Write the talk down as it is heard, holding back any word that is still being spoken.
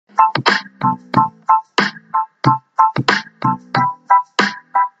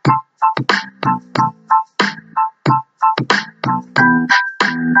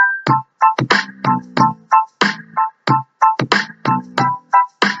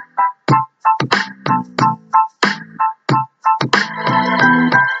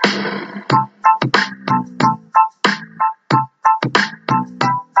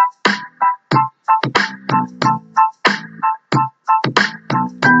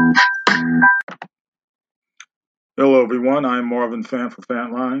Hello, everyone. I'm Marvin, Fant for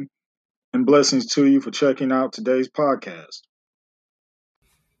Fantline, and blessings to you for checking out today's podcast.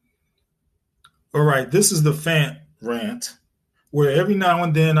 All right, this is the Fant Rant, where every now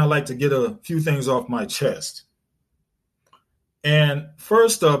and then I like to get a few things off my chest. And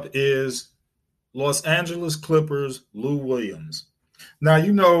first up is Los Angeles Clippers Lou Williams. Now,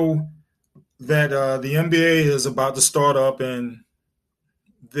 you know that the NBA is about to start up, and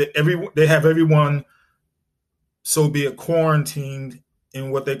they have everyone, so be it, quarantined in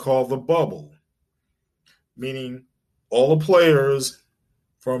what they call the bubble, meaning all the players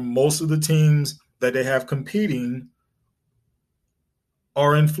from most of the teams that they have competing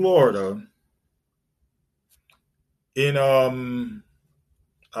are in Florida in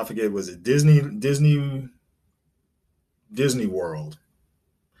I forget, was it Disney World.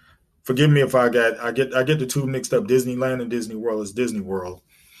 Forgive me if I get the two mixed up. Disneyland and Disney World is Disney World.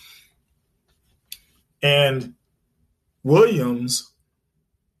 And Williams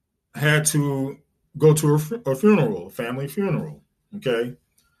had to go to a funeral, a family funeral. Okay.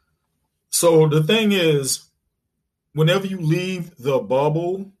 So the thing is, whenever you leave the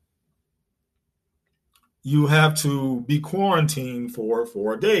bubble, you have to be quarantined for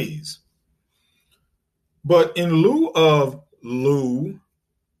 4 days. But in lieu of Lou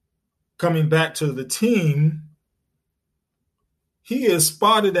coming back to the team, he is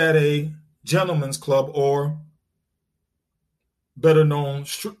spotted at a gentleman's club, or better known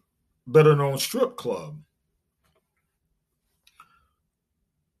strip club.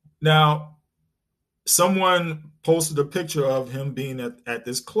 Now, someone posted a picture of him being at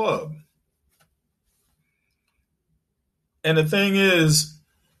this club. And the thing is,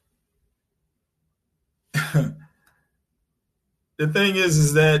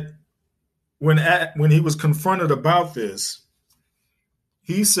 is that when he was confronted about this,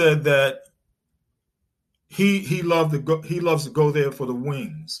 he said that he loves to go there for the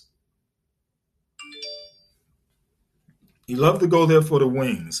wings. He loved to go there for the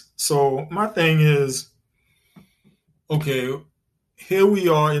wings. So my thing is, okay, here we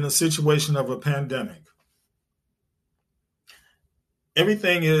are in a situation of a pandemic.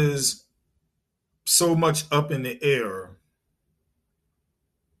 Everything is so much up in the air.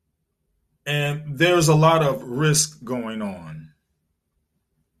 And there's a lot of risk going on.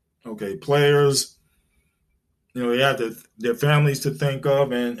 Okay, players, they have their families to think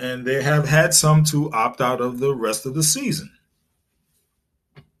of, and they have had some to opt out of the rest of the season.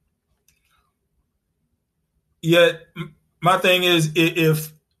 Yet, my thing is,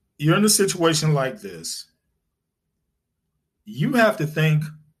 if you're in a situation like this, you have to think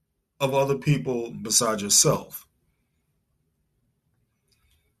of other people besides yourself.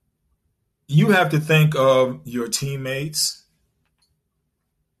 You have to think of your teammates,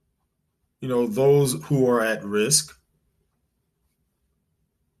 those who are at risk.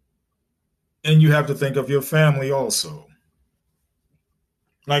 And you have to think of your family also.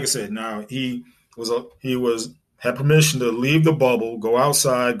 Like I said, now he had permission to leave the bubble, go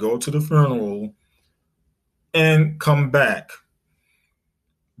outside, go to the funeral, and come back.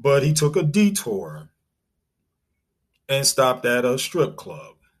 But he took a detour and stopped at a strip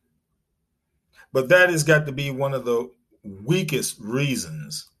club. But that has got to be one of the weakest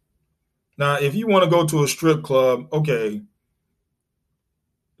reasons. Now, if you want to go to a strip club, okay,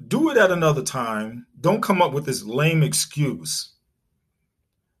 do it at another time. Don't come up with this lame excuse.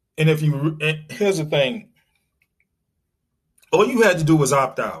 And here's the thing, all you had to do was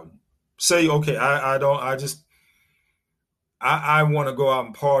opt out. Say, okay, I want to go out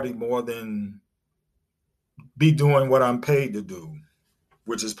and party more than be doing what I'm paid to do,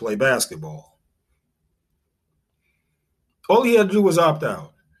 which is play basketball. All he had to do was opt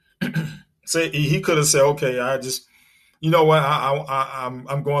out. Say he could have said, okay, you know what,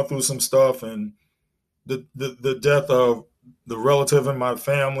 I'm going through some stuff, and the death of the relative in my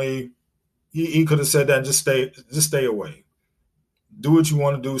family. He could have said that and just stay away. Do what you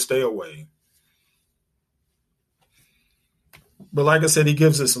want to do, stay away. But like I said, he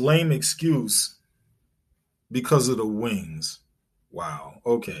gives this lame excuse because of the wings. Wow.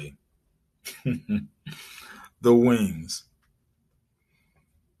 Okay. The wings.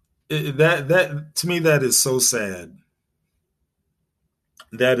 That to me, that is so sad.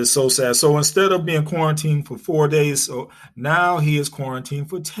 That is so sad. So instead of being quarantined for 4 days, so now he is quarantined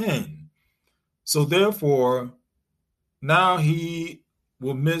for 10. So therefore, now he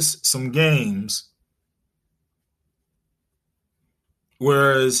will miss some games,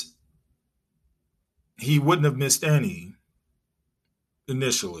 whereas he wouldn't have missed any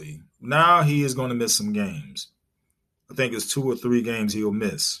initially. Now he is going to miss some games. I think it's 2 or 3 games he'll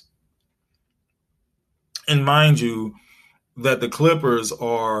miss. And mind you, that the Clippers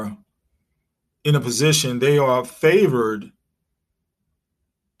are in a position, they are favored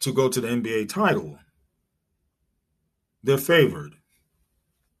to go to the NBA title. They're favored.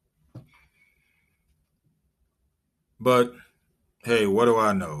 But hey, what do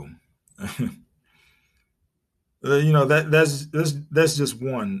I know? That's just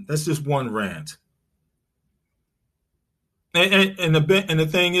one rant. And the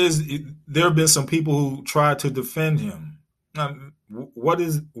thing is, there have been some people who try to defend him. What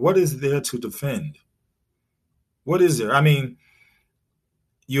is there to defend? What is there? I mean,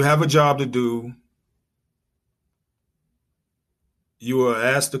 you have a job to do. You were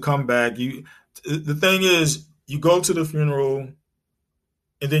asked to come back. The thing is, you go to the funeral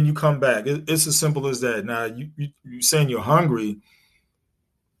and then you come back. It's as simple as that. Now, you saying you're hungry.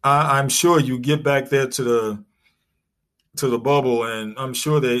 I'm sure you get back there to the bubble, and I'm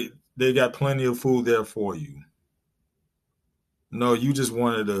sure they got plenty of food there for you. No, you just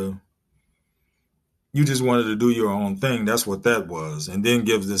wanted to do your own thing. That's what that was, and then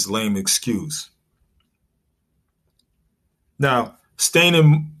give this lame excuse. Now, staying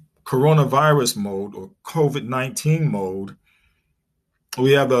in coronavirus mode or COVID-19 mode,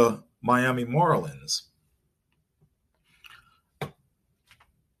 we have the Miami Marlins.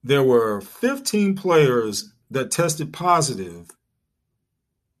 There were 15 players that tested positive.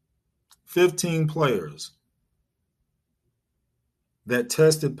 15 players that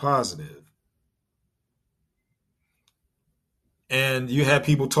tested positive. And you had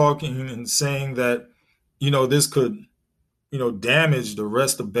people talking and saying that, this could, damage the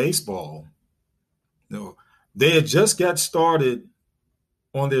rest of baseball. They had just got started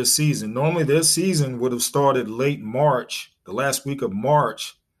on their season. Normally their season would have started late March, the last week of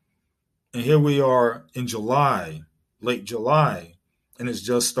March. And here we are in July, late July, and it's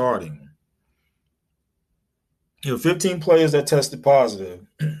just starting. 15 players that tested positive.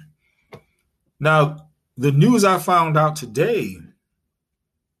 Now, the news I found out today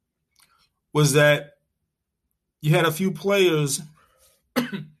was that you had a few players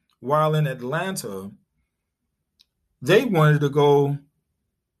while in Atlanta. They wanted to go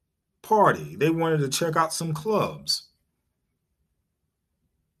party. They wanted to check out some clubs.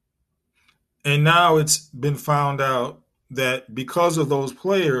 And now it's been found out that because of those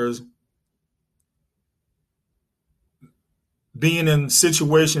players being in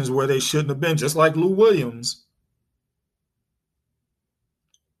situations where they shouldn't have been, just like Lou Williams,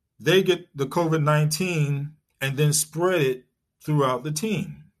 they get the COVID-19 and then spread it throughout the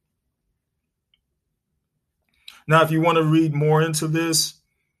team. Now, if you want to read more into this,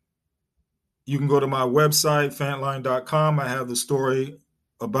 you can go to my website, Fantline.com. I have the story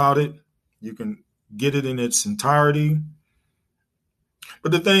about it. You can get it in its entirety.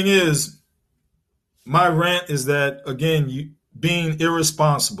 But the thing is, my rant is that, again, being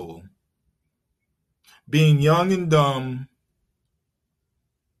irresponsible, being young and dumb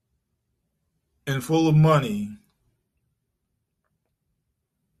and full of money,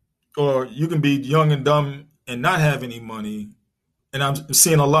 or you can be young and dumb and not have any money. And I'm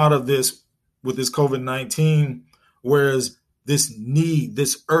seeing a lot of this with this COVID-19, whereas this need,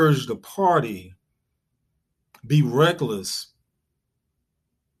 this urge to party, be reckless,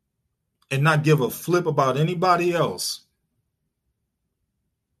 and not give a flip about anybody else.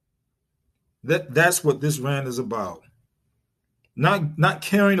 That's what this rant is about. Not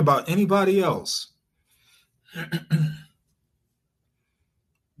caring about anybody else.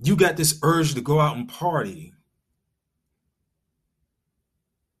 You got this urge to go out and party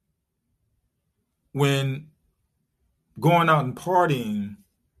when going out and partying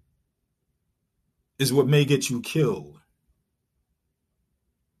is what may get you killed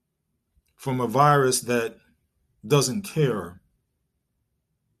from a virus that doesn't care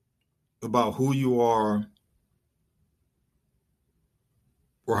about who you are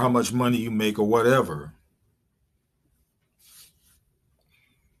or how much money you make or whatever.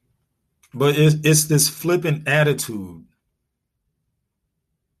 But it's this flippant attitude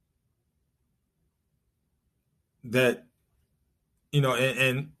that,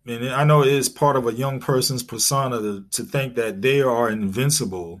 and I know it is part of a young person's persona to think that they are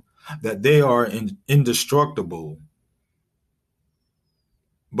invincible, that they are indestructible.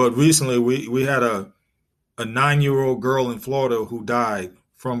 But recently, we had a 9-year-old girl in Florida who died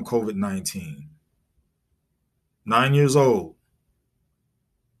from COVID-19. 9 years old.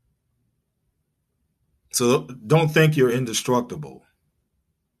 So don't think you're indestructible.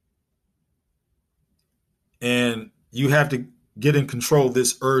 And you have to get in control of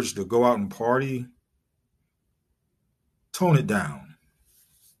this urge to go out and party. Tone it down.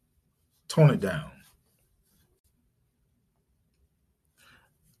 Tone it down.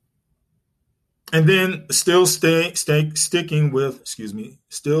 And then sticking with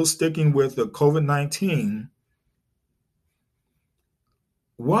the COVID-19.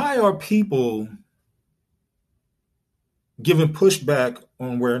 Why are people giving pushback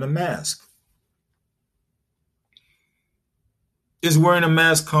on wearing a mask? Is wearing a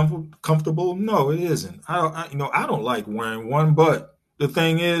mask comfortable? No, it isn't. I don't like wearing one, but the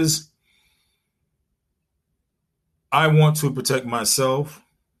thing is, I want to protect myself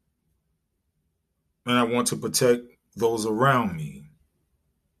and I want to protect those around me.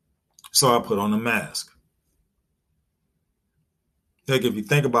 So I put on a mask. Like, if you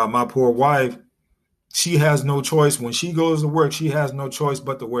think about my poor wife, she has no choice. When she goes to work, she has no choice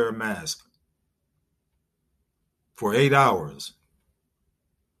but to wear a mask for 8 hours.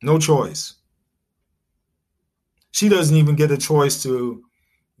 No choice. She doesn't even get a choice to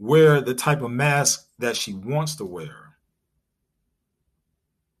wear the type of mask that she wants to wear.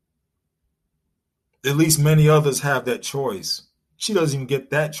 At least many others have that choice. She doesn't even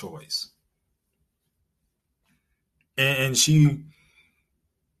get that choice. And she's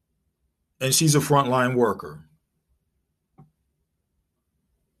a frontline worker.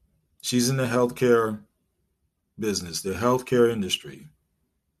 She's in the healthcare business, the healthcare industry.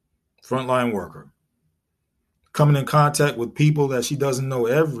 Frontline worker. Coming in contact with people that she doesn't know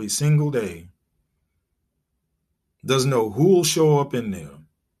every single day. Doesn't know who will show up in there.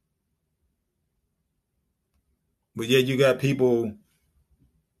 But yet you got people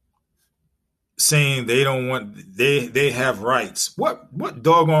saying they don't want, they have rights. What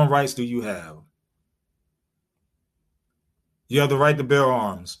doggone rights do you have? You have the right to bear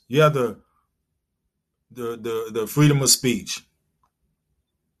arms. You have the freedom of speech.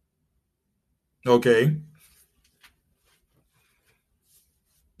 Okay.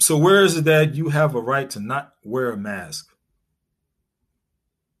 So where is it that you have a right to not wear a mask?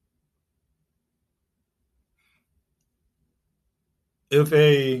 If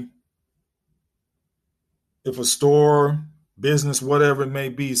a store, business, whatever it may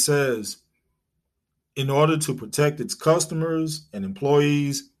be, says in order to protect its customers and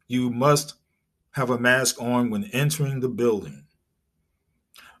employees, you must have a mask on when entering the building.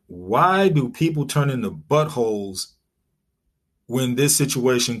 Why do people turn into buttholes when this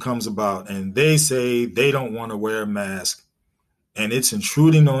situation comes about and they say they don't want to wear a mask and it's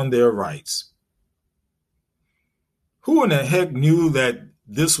intruding on their rights? Who in the heck knew that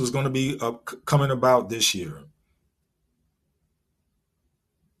this was going to be coming about this year?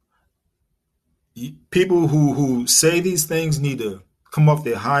 People who say these things need to come off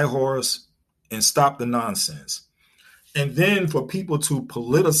their high horse and stop the nonsense. And then for people to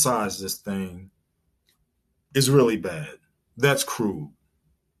politicize this thing is really bad. That's cruel.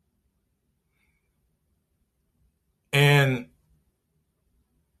 And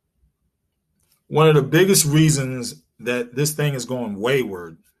one of the biggest reasons that this thing is going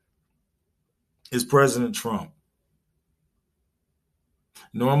wayward is President Trump.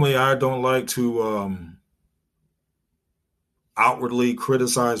 Normally, I don't like to outwardly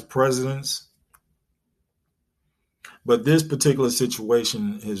criticize presidents, but this particular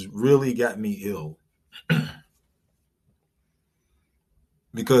situation has really got me ill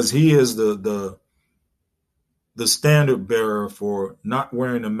because he is the standard bearer for not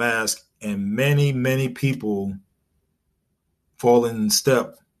wearing a mask, and many people fall in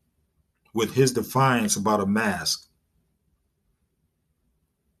step with his defiance about a mask.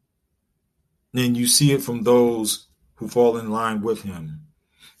 And you see it from those who fall in line with him.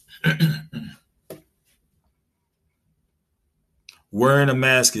 Wearing a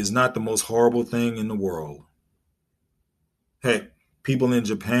mask is not the most horrible thing in the world. Heck, people in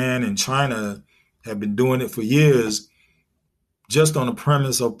Japan and China have been doing it for years just on the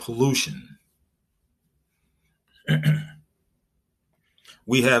premise of pollution.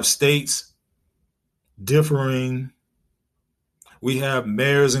 We have states differing. We have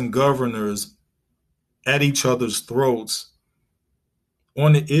mayors and governors at each other's throats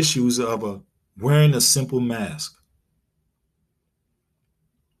on the issues of wearing a simple mask.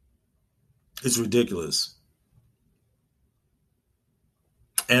 It's ridiculous.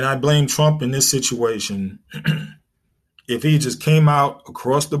 And I blame Trump in this situation. If he just came out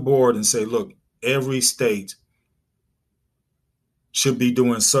across the board and say, look, every state should be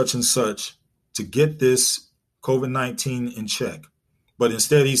doing such and such to get this COVID-19 in check. But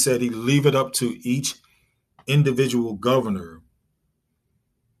instead, he said he'd leave it up to each individual governor.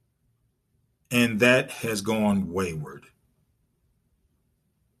 And that has gone wayward.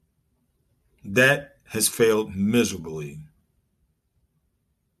 That has failed miserably.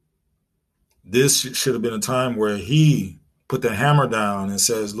 This should have been a time where he put the hammer down and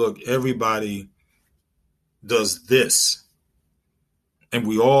says, look, everybody does this. And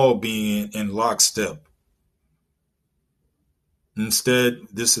we all be in lockstep. Instead,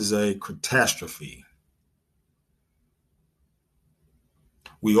 this is a catastrophe.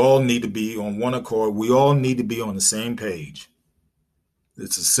 We all need to be on one accord. We all need to be on the same page.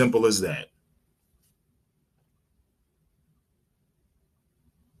 It's as simple as that.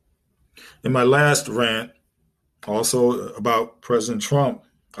 In my last rant, also about President Trump,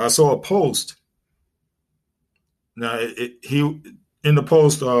 I saw a post. Now, in the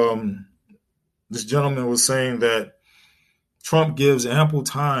post, this gentleman was saying that Trump gives ample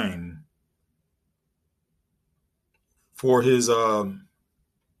time for his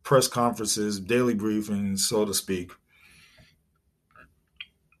press conferences, daily briefings, so to speak.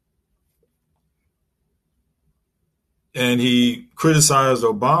 And he criticized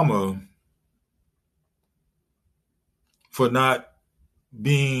Obama for not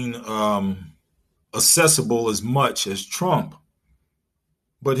being accessible as much as Trump.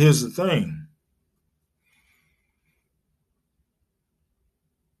 But here's the thing.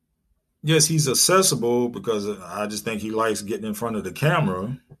 Yes, he's accessible because I just think he likes getting in front of the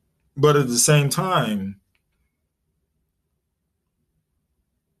camera. But at the same time,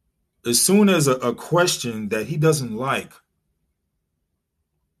 as soon as a question that he doesn't like,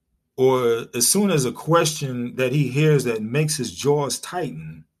 or as soon as a question that he hears that makes his jaws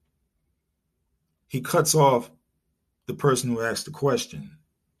tighten, he cuts off the person who asked the question.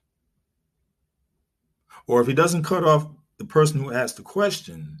 Or if he doesn't cut off the person who asked the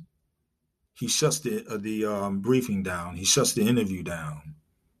question, he shuts the briefing down. He shuts the interview down,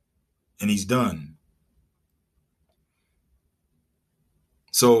 and he's done.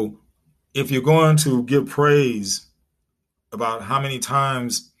 So if you're going to give praise about how many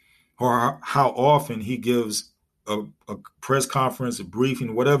times or how often he gives a press conference, a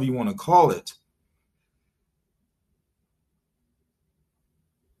briefing, whatever you want to call it,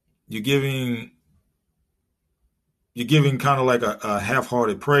 you're giving kind of like a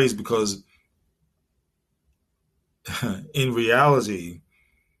half-hearted praise, because in reality,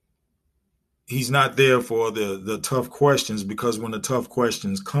 he's not there for the tough questions, because when the tough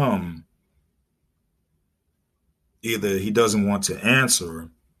questions come, either he doesn't want to answer,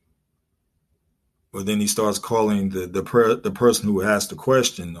 or then he starts calling the person who asked the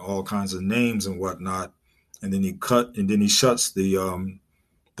question all kinds of names and whatnot, and then he shuts the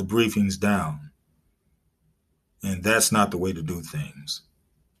briefings down. And that's not the way to do things.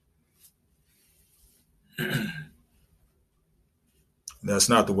 That's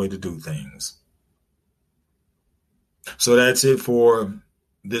not the way to do things. So that's it for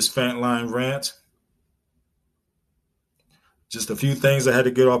this Fantline rant. Just a few things I had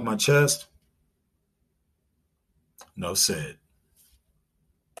to get off my chest. No said.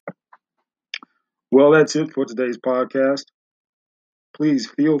 Well, that's it for today's podcast. Please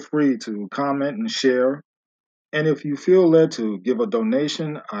feel free to comment and share. And if you feel led to give a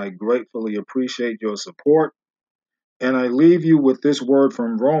donation, I gratefully appreciate your support. And I leave you with this word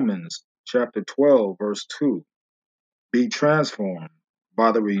from Romans chapter 12, verse 2. Be transformed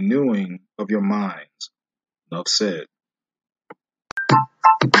by the renewing of your minds. Enough said.